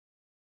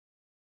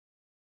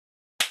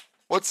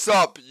What's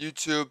up,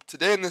 YouTube?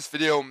 Today in this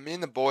video, me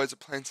and the boys are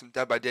playing some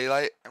Dead by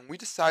Daylight, and we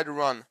decided to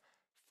run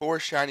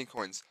 4 shiny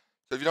coins.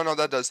 So if you don't know what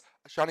that does,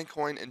 a shiny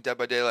coin in Dead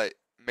by Daylight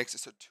makes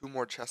it so 2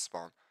 more chests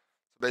spawn.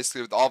 So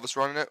basically, with all of us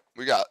running it,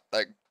 we got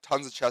like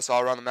tons of chests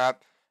all around the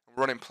map. We're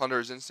running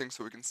Plunderer's Instinct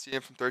so we can see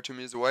him from 32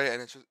 meters away,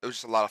 and it was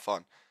just a lot of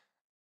fun.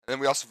 And then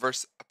we also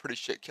versed a pretty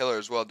shit killer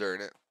as well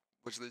during it,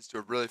 which leads to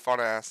a really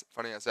funny ass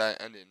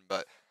ending.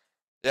 But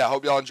yeah, I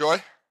hope y'all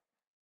enjoy,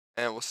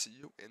 and we'll see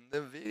you in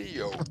the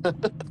video.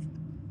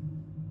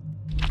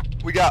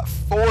 We got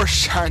 4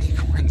 shiny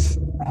coins,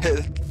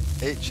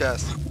 8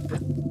 chests.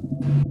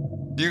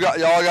 Y'all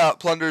got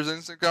Plunderer's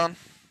Instinct on?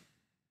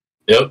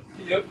 Yep.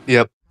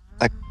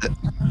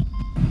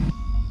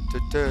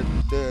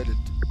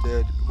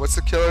 What's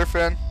the killer,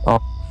 Finn? Oh,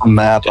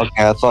 map. Okay,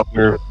 I thought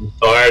we were.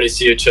 Oh, I already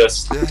see a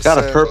chest. Yeah, It's got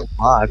a purple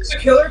box. The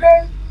killer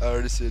guy? I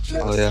already see a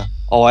chest. Oh yeah.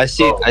 Oh, I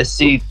see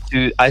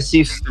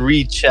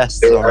 3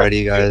 chests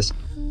already, guys.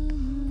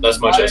 That's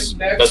my chest.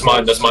 That's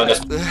mine. That's mine.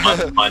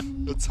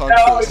 It's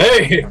Huntress.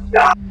 Hey!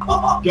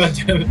 God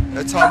damn it.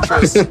 It's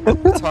Huntress.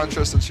 It's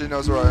Huntress, and she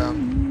knows where I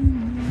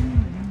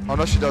am. Oh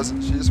no, she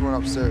doesn't. She just went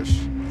upstairs.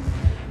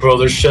 Bro,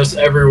 there's chests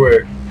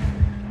everywhere.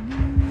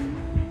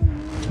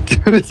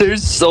 Dude,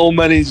 there's so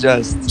many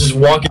chests. Just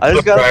walking. I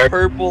just up got a right.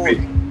 purple.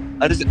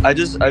 I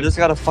just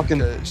got a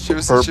fucking Okay, she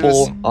was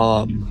purple.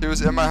 She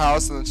was in my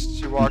house, and then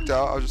she walked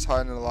out. I was just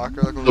hiding in the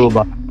locker like a Little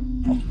little. box.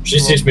 She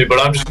sees me, but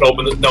I'm just gonna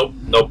open the.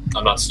 Nope.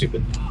 I'm not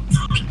stupid.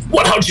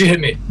 What? How'd you hit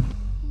me?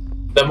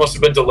 That must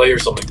have been delay or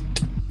something.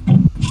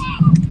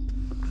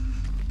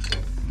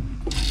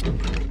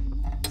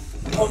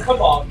 Oh,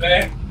 come on,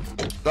 man.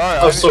 Sorry,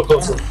 I was so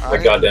close to I my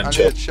need- goddamn I need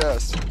a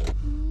chest. chest.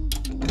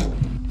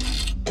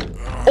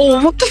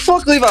 Oh, what the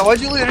fuck, Levi?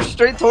 Why'd you lead her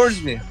straight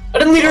towards me? I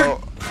didn't lead her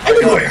Oh,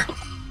 anywhere.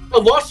 I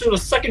lost her the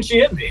second she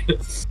hit me.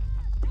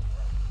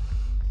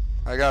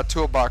 I got a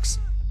toolbox.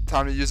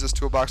 Time to use this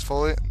toolbox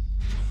fully.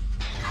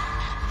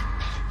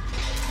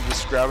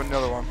 Just grab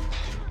another one.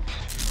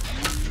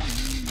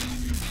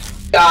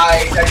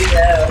 Guys, I need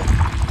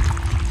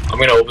help. I'm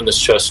gonna open this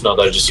chest now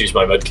that I just used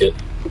my med kit.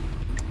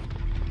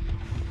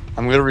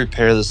 I'm gonna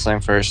repair this thing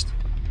first.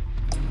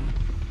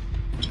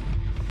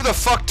 Who the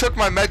fuck took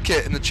my med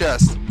kit in the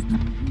chest?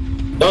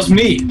 That was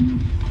me.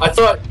 I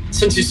thought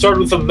since you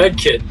started with a med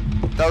kit,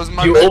 That was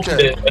my you med opened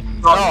kit. it.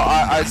 No,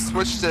 I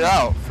switched it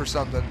out for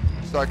something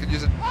so I could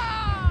use it.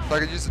 So I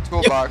could use the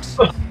toolbox.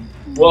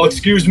 Well,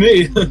 excuse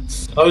me.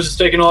 I was just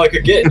taking all I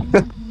could get.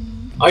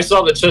 I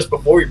saw the chest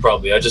before you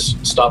probably. I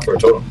just stopped for a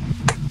totem.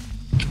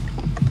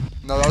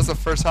 No, that was the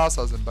first house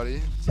I was in,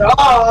 buddy.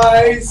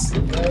 Guys!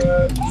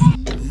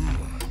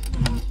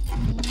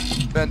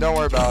 Ben, don't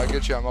worry about it. I'll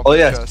get you. I'm up Oh the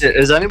yeah. chest. Shit.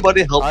 Is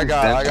anybody helping? I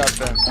got Ben?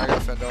 Finn. I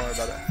got Finn. Don't worry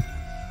about it.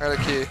 I got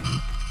a key.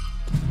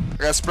 I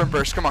got sprint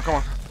burst. Come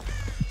on.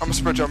 I'm a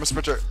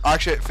sprinter.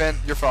 Actually, Finn,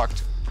 you're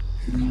fucked.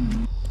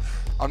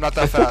 I'm not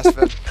that fast,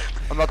 Finn.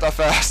 I'm not that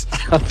fast.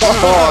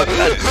 Oh,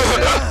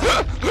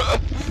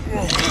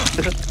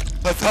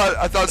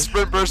 I thought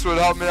sprint burst would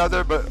help me out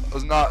there, but it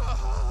was not.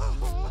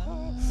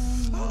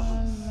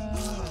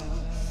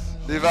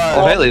 Levi.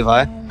 Oh, hey,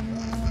 Levi.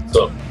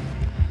 So,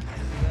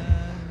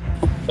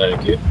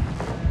 thank you.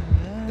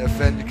 Yeah,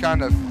 Finn, you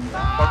kind of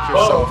fucked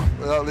yourself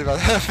without Levi.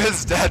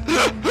 Finn's dead.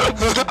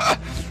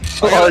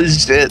 Oh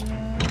shit.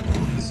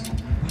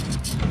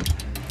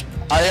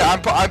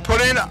 I'm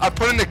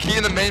putting the key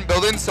in the main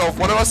building, so if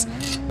one of us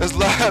is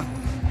left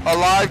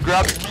alive,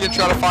 grab the key and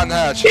try to find the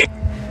hatch.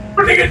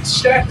 Pretty good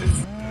chest.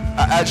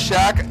 At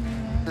Shack,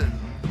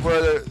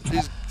 where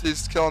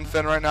he's killing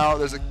Finn right now,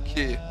 there's a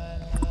key.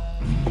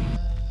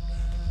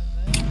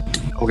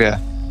 Okay. I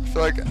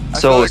feel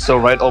like So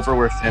right over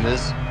where Finn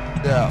is.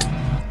 yeah.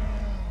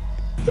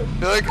 I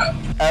feel like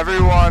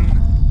everyone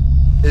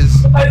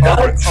is I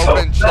died so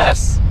opening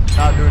fast. chests,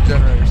 not doing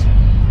generators.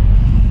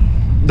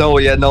 No,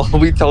 yeah, no,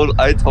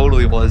 I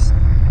totally was.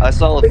 I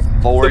saw like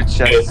 4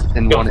 chests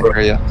in one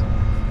area.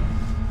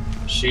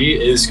 She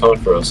is coming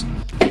for us.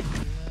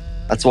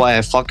 That's why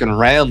I fucking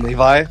ran,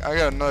 Levi. I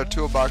got another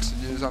toolbox to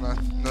use on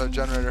another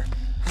generator.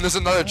 And there's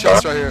another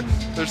chest right here.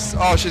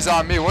 Oh, she's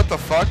on me. What the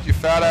fuck, you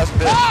fat ass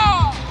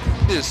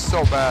bitch. He is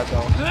so bad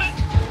though.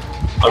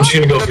 I'm just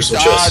gonna go for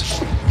some chests.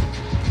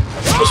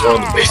 There's one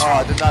in the Oh, basement.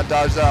 I did not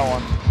dodge that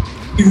one.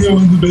 There's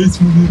one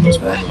in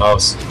the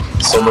house.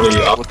 So many.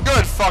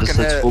 Good fucking This is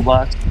a hit.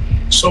 toolbox.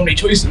 So many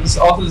choices.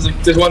 Also,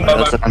 there's one by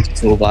That's my. an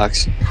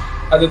toolbox.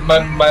 I did my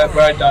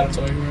where I died.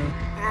 So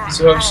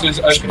I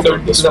picked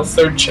there's a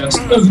third chest.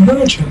 There's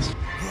another chest.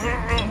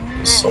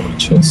 There's so many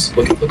chests.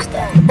 Look at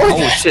that.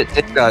 Oh shit,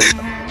 it got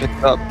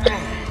picked up.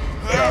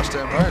 Gosh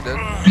damn right it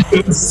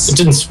did. It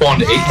didn't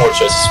spawn 8 more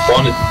chests.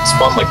 It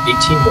spawned like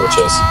 18 more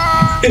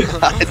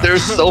chests.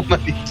 There's so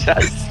many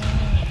chests.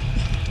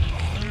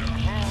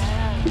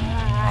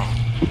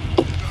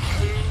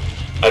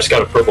 I just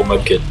got a purple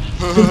med kit.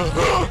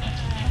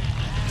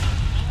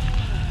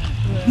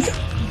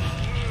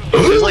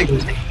 There's like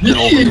an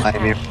old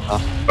time here.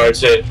 Alright,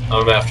 Jay,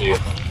 I'm after you.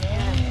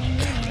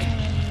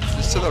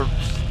 Just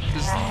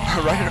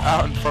right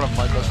out in front of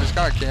Michael. She's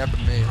kind of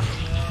camping me.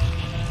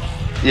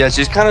 Yeah,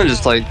 she's kind of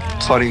just like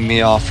cutting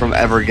me off from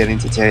ever getting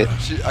to Tate.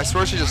 I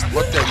swear she just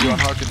looked at you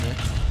and hugging me.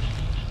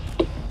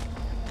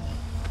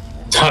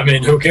 I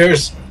mean, who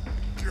cares?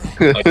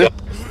 Like,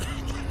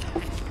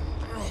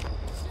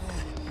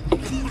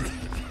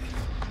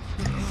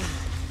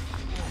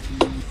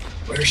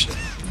 where is she?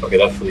 Okay,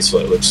 that police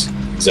light looks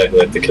exactly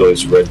like the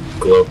killer's red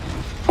glow.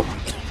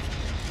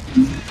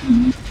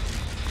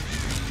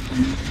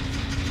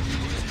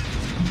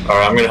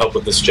 Alright, I'm gonna help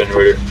with this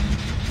generator.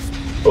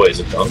 Oh wait, is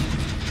it done?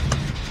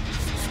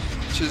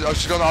 She's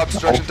going the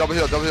opposite direction. Double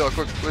heal,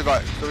 quick,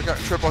 Levi.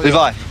 Triple heal.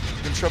 Levi. You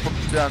can triple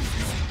down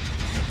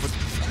with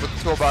the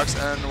toolbox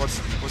and what's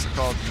it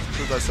called?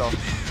 Prove thyself.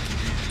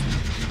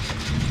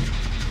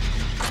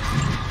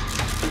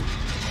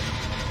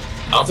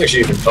 I don't think she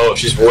even. Oh,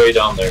 she's way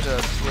down there.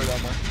 Yeah, she's way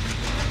down there.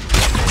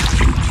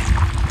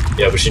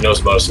 Yeah, but she knows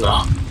about us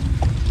now.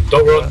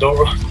 Don't run, don't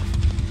run.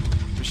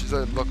 But she's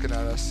looking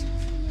at us.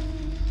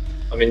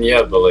 I mean,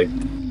 yeah, but like,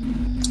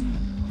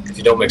 if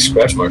you don't make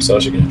scratch marks,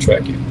 how's she gonna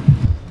track you?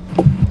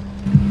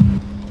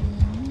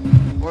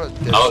 What a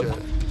dipshit.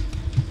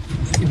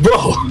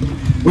 Bro,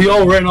 we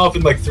all ran off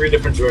in like 3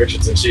 different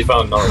directions, and she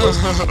found none of us.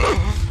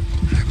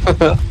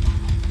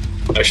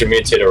 Actually, me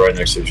and Tate are right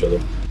next to each other.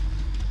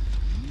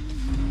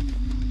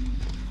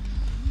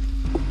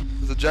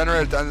 There's a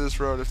generator at the end of this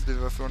road if you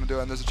want to do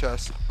it, and there's a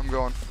chest. I'm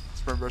going.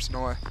 Sprint bursting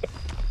away.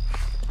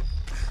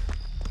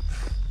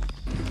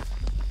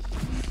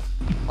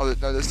 Oh,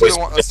 no, let's do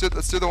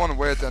the one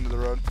way at the end of the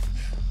road.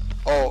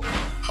 Oh,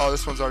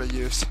 this one's already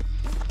used.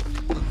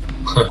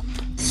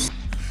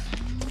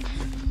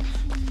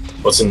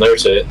 What's in there,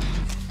 Tate?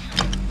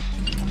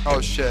 Oh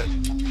shit.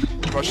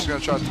 Rush is gonna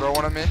try to throw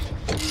one at me.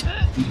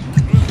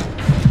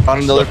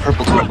 Found another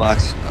purple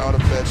toolbox. Oh, what a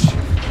bitch.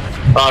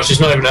 Oh, she's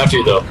not even after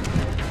you though.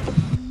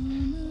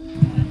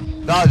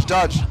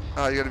 Dodge!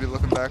 Oh, you gotta be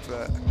looking back for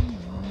that.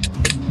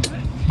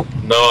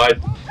 No,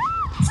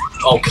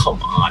 oh,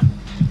 come on.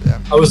 Yeah.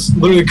 I was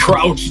literally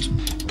crouched.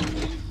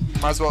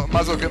 Might as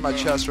well get my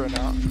chest right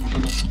now.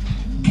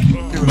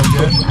 Give it a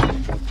get.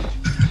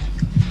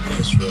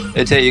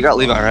 Hey, Tate, you got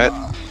Levi, right?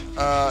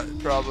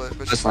 Probably.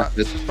 But she's That's not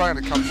good.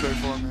 probably gonna come straight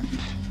for me.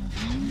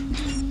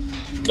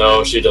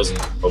 No, she doesn't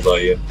know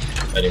about you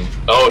anymore.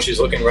 Oh, she's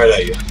looking right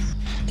at you.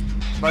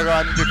 Michael,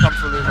 I need you to come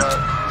for Levi.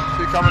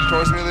 She coming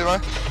towards me, Levi?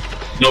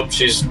 Nope,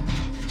 she's...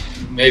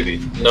 maybe.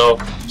 No,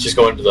 she's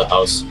going to the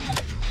house.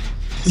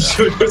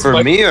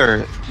 For me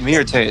or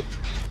Tate?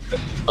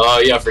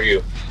 Yeah, for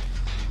you.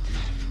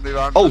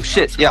 Levi, Oh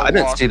shit! Yeah, I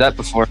didn't see that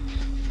before.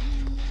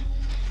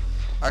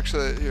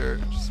 Actually, here,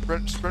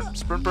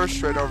 sprint burst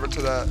straight over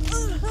to that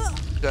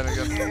den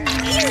again.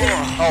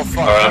 Oh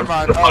fuck! Alright, Never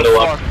mind. I'm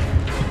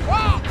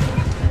Oh fuck!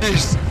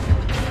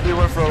 He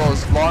went for a little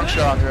long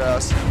shot on your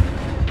ass.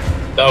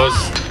 That was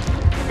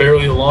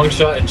barely a long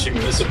shot, and she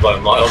missed it by a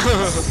mile.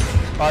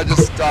 I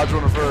just dodged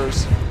one of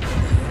hers.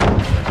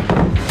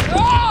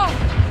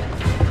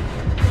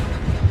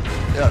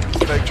 Yeah,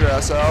 just faked your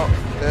ass out,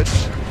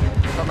 bitch.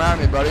 Come at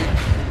me, buddy.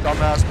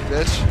 Dumbass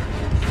bitch.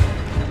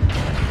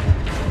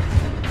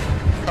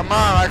 Come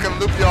on, I can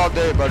loop you all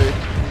day, buddy.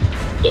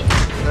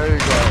 There you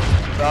go.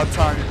 About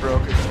time you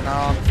broke it.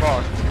 Now I'm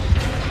fucked.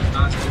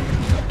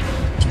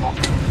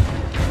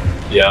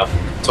 Yeah,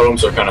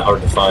 totems are kind of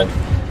hard to find.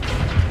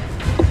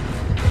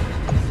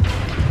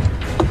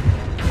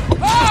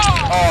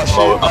 Oh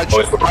shit,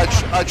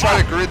 I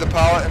tried to greed the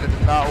pallet and it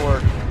did not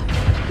work.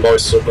 I'm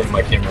always circling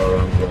my camera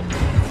around when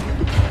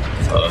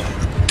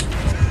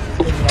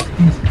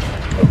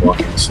I'm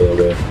walking, so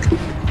that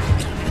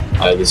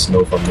I at least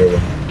know if I'm near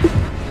one.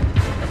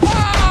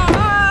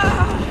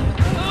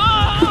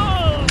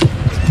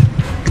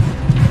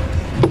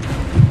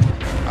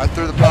 I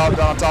threw the pallet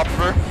down on top of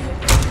her.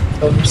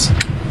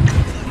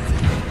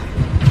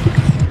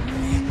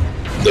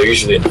 They're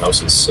usually in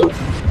houses, so...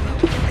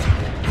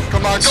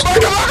 Come on!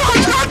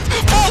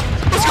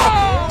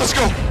 Let's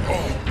go!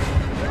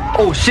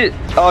 Oh shit!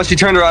 Oh, she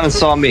turned around and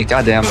saw me.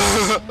 Goddamn.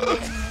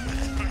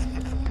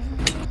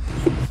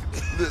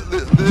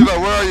 Levi,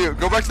 where are you?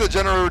 Go back to the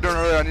generator we were doing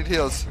earlier. I need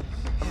heals.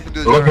 I'm gonna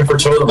do the I'm looking for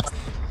totem.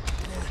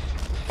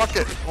 Fuck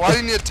it. Why do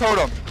you need a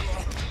totem?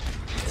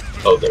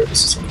 Oh, there,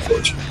 this is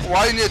unfortunate.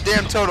 Why do you need a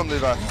damn totem,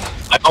 Levi?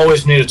 I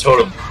always need a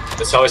totem.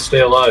 That's how I stay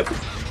alive.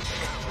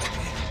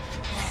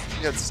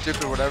 You got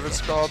stupid whatever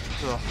it's called.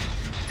 Ugh.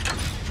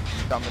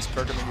 Dumbest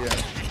perk in the game.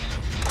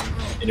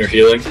 In your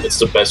healing, it's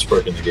the best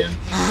perk in the game.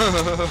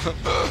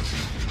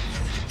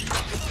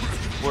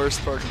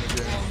 Worst perk in the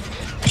game.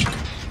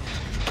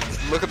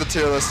 Look at the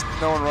tier list.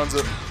 No one runs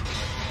it.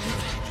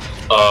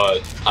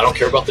 I don't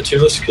care about the tier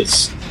list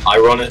because I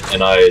run it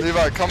and I...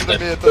 Levi, come to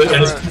me at the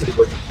generator.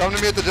 Come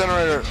to me at the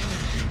generator.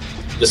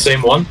 The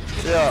same one?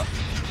 Yeah.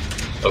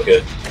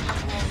 Okay.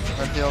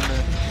 And heal me.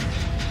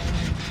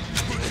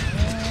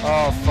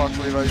 Oh fuck,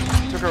 Levi.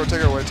 Take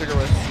her away.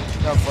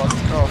 Yeah, fuck.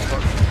 Oh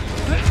fuck.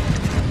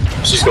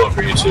 She's going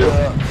for you too.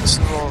 Yeah,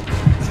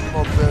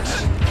 little bitch.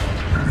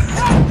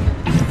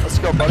 Let's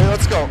go, buddy.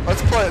 Let's go.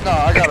 Let's play it. No,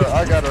 I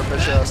got her,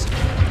 bitch ass.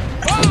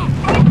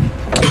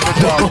 Good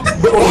job.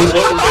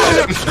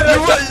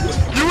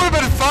 You would have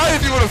been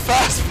if you would have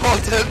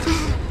fastballed it.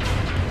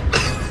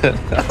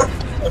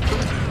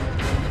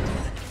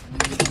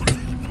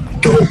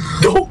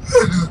 Go!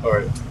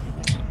 Alright.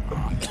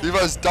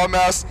 Levi's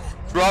dumbass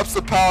drops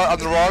the power on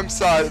the wrong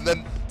side and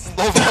then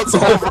slow vaults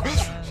over.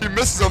 He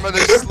misses him and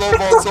then slow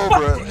vaults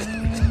over it.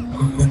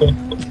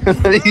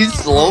 He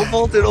slow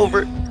vaulted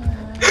over.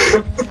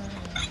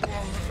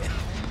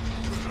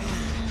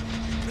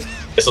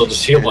 Guess I'll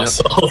just heal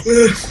myself.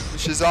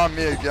 She's on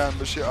me again,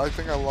 but I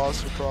think I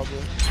lost her probably.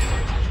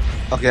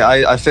 Okay,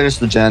 I finished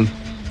the gen.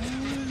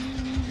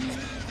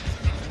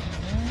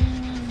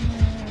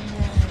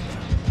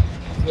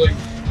 Like,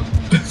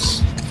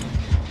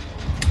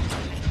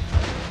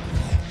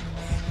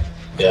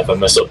 Yeah, if I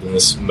mess up, then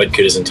this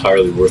medkit is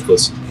entirely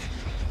worthless.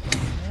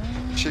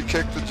 She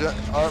kicked the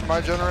my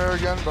generator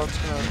again, but I'm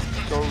just gonna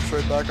go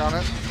straight back on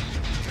it.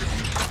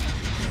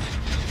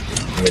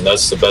 I mean,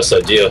 that's the best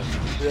idea.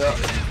 Yeah.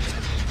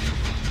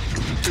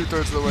 2/3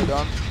 of the way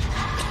down.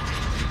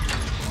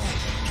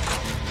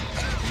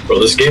 Bro,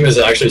 this game is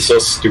actually so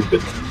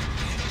stupid.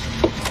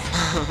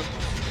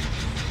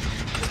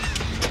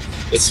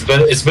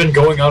 It's been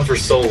going on for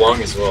so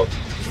long as well.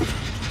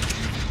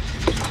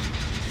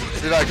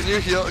 Dude, can you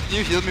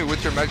heal me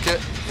with your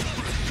medkit?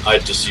 I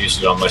just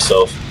used it on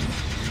myself.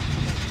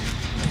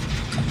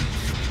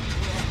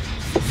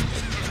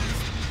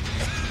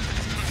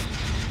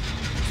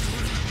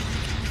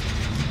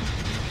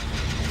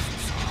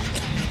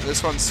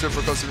 This one's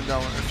super close to being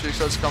done. If she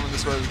starts coming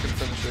this way, we can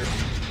finish it.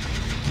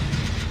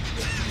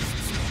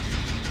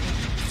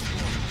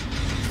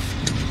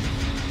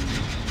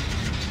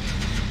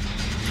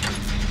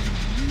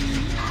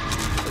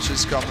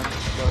 She's coming,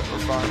 but we're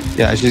fine.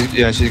 Yeah,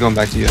 she's going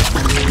back to you.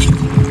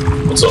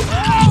 What's up?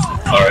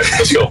 Alright,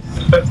 let's go.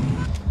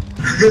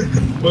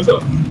 What's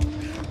up?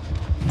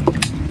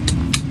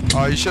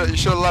 Oh, you should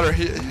have let her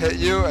hit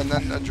you and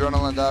then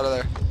adrenaline out of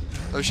there.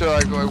 We should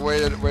have like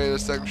waited a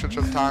sec. We should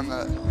have timed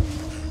that.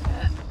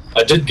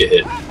 I did get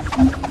hit.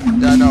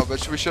 Yeah, I know,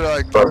 but we should have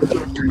like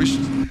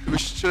we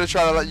should have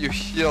tried to let you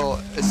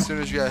heal as soon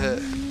as you got hit.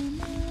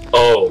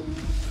 Oh,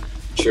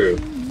 true.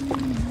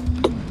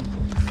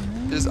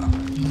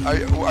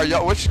 Are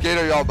y'all? Which gate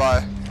are y'all by?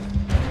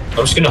 I'm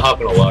just gonna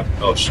hop in a lock.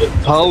 Oh shit.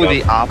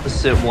 Probably the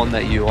opposite one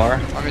that you are.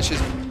 I mean, she's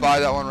by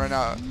that one right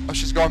now. Oh,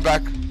 she's going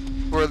back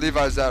where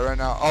Levi's at right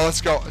now. Oh, let's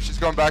go. She's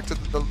going back to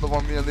the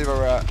one me and Levi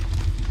were at.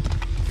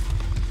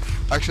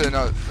 Actually,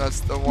 no, that's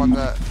the one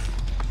that.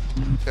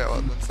 Okay,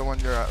 well, that's the one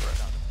you're at right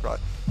now.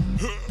 Probably.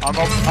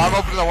 I'm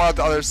opening the one at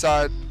the other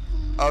side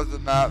of the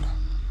map.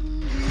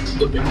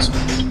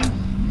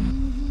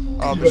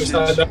 Oh, but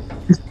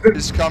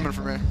she's coming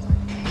for me.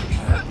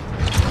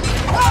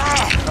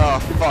 Oh,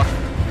 fuck.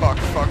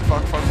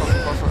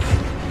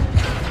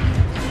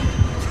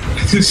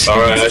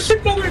 Alright,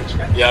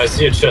 yeah, I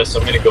see a chest,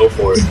 I'm gonna go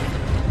for it.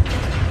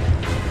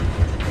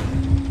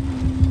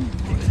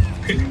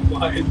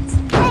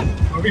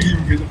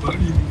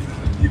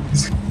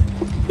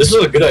 This is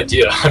a good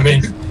idea. I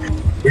mean,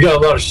 we got a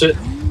lot of shit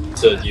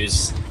to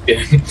use.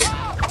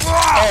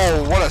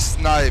 Oh, what a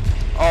snipe.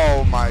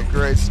 Oh my,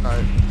 great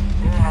snipe.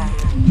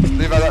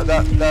 Levi, I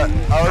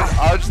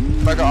was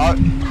like,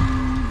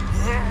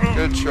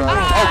 good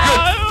try. Oh,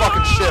 good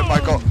fucking shit,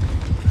 Michael.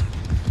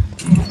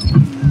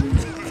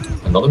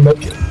 Another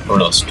medkit? Or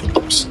no, some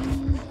books.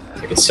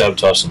 I can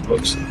sabotage some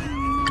books.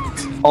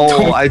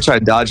 Oh, I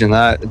tried dodging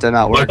that. It did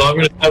not work. Michael, I'm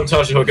gonna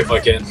sabotage the hook if I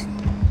can.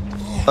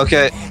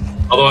 Okay.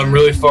 Although I'm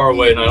really far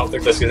away and I don't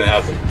think that's gonna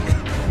happen.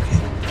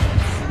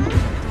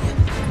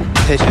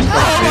 Hey, she's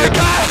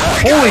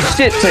holy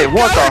shit, Tay,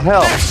 what the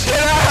hell?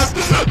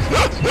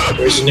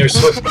 Where's the nearest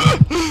hook?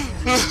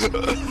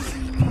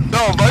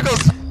 No,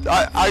 Michael's.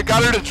 I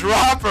got her to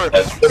drop her.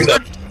 Look at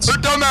that. Her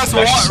dumbass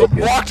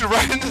walked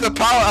right into the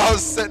pallet I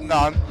was sitting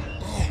on.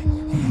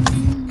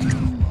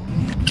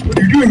 what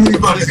are you doing,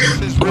 Levi?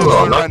 She's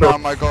reloading right now,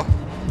 Michael.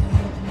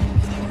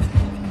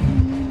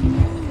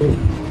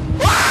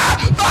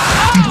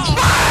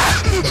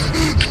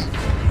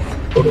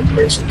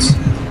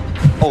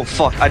 Oh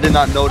fuck, I did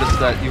not notice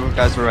that you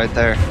guys were right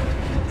there.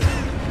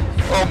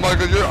 Oh,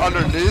 Michael, you're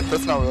underneath?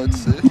 That's not what I'd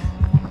see.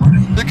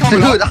 You're coming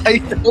Dude, up. I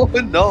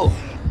don't know.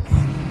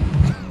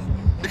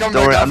 You're coming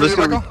Don't worry, back I'm down just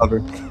for you, gonna Michael?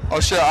 recover. Oh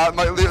shit,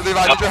 Levi,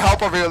 I need your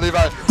help over here,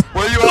 Levi.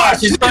 Where are you Ah, at?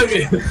 she's behind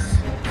me!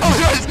 Oh,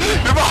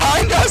 you're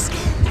behind us!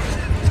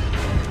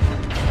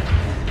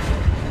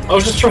 I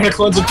was just trying to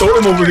cleanse a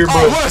totem over here, bro.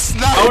 Oh, what a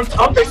snipe! I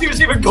don't think she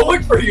was even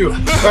going for you.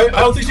 Right? I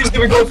don't think she was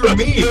even going for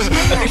me. I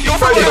think she Go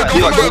for tried it, to.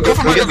 go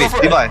for it, Get me, go for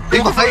it. Levi,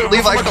 Go for it,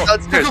 Levi, Michael.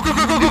 that's good. Go,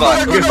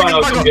 Levi. You're fine,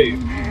 I'll come get you.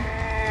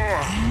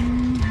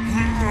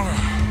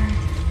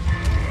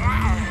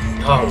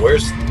 Oh,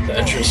 where's the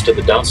entrance to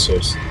the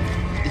downstairs?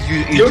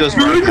 You just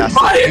ran past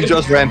it. You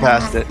just ran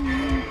past it.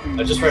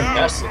 I just ran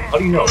past it. How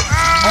do you know?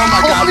 Oh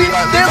my god,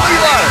 Levi, There we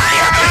are!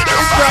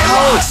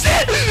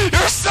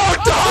 You're so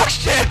dog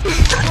shit!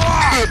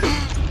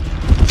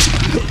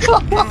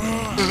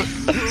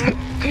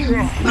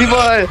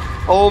 Levi!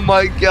 Oh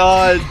my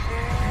god!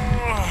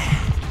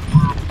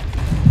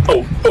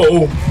 Oh,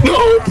 no!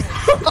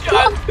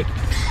 God.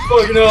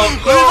 Fucking hell.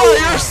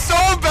 Levi, you're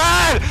so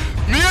bad!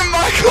 Me and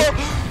Michael!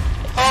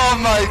 Oh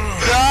my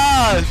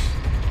gosh!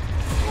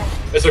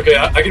 It's okay,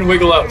 I can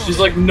wiggle out. She's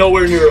like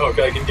nowhere near a hook,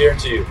 I can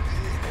guarantee you.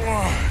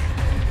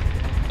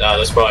 Nah,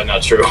 that's probably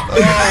not true. Oh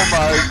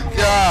my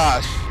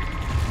gosh!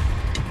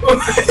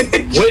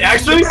 Wait,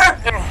 actually?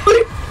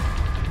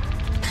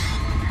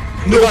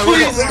 No,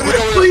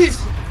 please!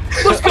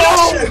 Let's go!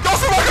 Go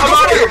for Michael! I'm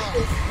out of here!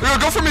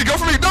 Go for me! Go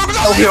for me! No, no!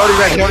 Oh, he already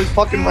ran. He already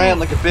fucking ran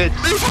like a bitch.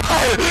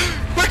 Levi!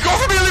 Wait, go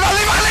for me!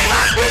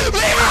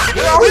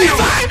 Levi!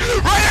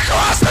 Right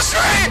across the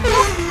street!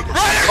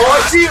 Right across! Oh, I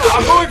see you!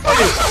 I'm going for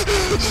you!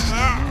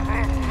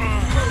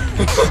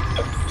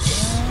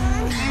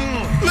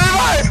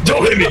 Levi!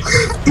 Don't hit me!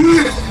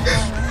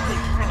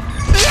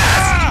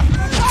 Yes!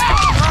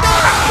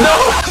 No!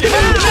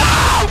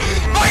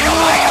 Michael!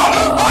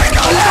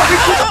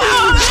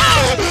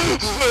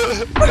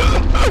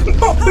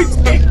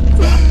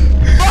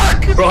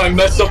 Bro, I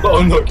messed up the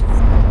unhook.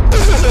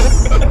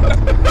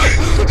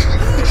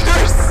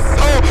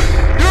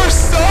 You're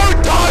so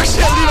dog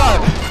shit, Levi!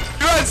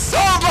 You had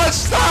so much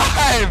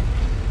time!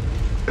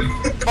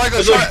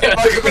 Michael, It's okay,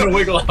 I think I'm gonna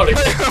wiggle out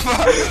again.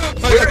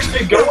 Where's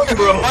it going,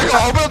 bro?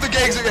 Michael, open up the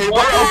gates again. Open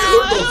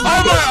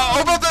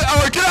up the.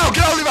 Oh, get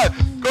out, Levi.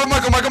 Go,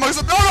 Michael.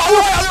 No,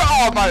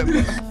 oh my.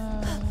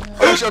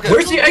 Okay.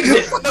 Where's the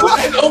exit?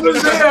 Over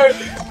there!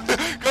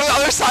 Go to the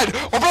other side.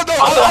 Open up the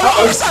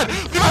other side.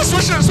 Levi,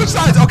 switch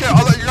sides. Okay,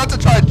 you're gonna have to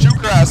try to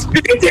juke her ass.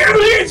 You can damn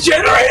it,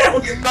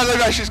 generator! No,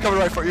 Levi, she's coming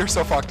right for you. You're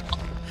so fucked.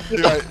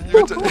 Levi,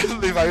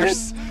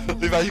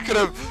 you could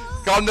have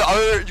gone to the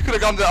other. You could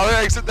have gone to the other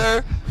exit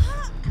there.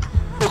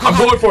 I'm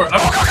going for it.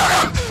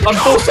 I'm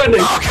full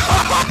sending. You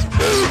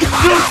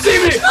don't see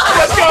me.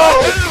 Let's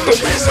go.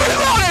 She's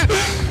reloaded.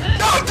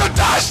 No, the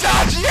dash.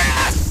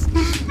 Yes.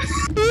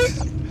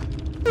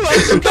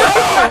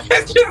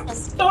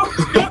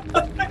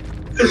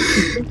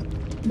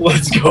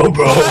 Let's go,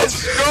 bro.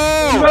 Let's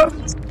go.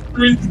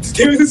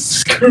 Dude,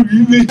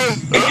 screaming.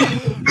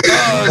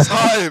 Oh, it's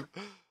hype.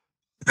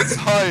 It's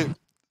hype.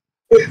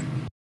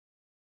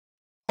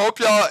 Hope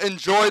y'all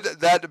enjoyed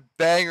that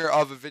banger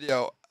of a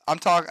video. I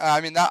thought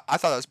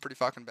that was pretty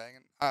fucking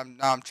banging.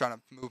 Now I'm trying to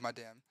move my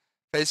damn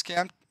face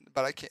cam,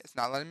 but I can't. It's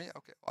not letting me.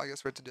 Okay, well I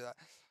guess we have to do that.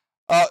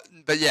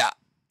 But yeah,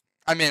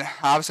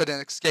 obviously I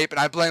didn't escape, and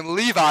I blame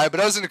Levi. But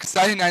it was an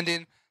exciting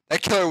ending.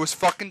 That killer was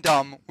fucking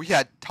dumb. We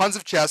had tons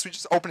of chests. We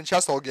just opened a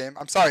chest the whole game.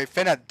 I'm sorry,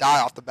 Finn had to die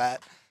off the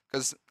bat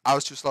because I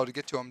was too slow to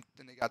get to him.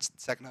 Then he got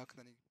second hook, and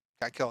then he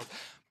got killed.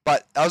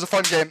 But that was a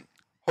fun game.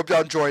 Hope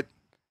y'all enjoyed,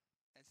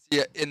 and see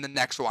ya in the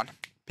next one.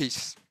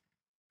 Peace.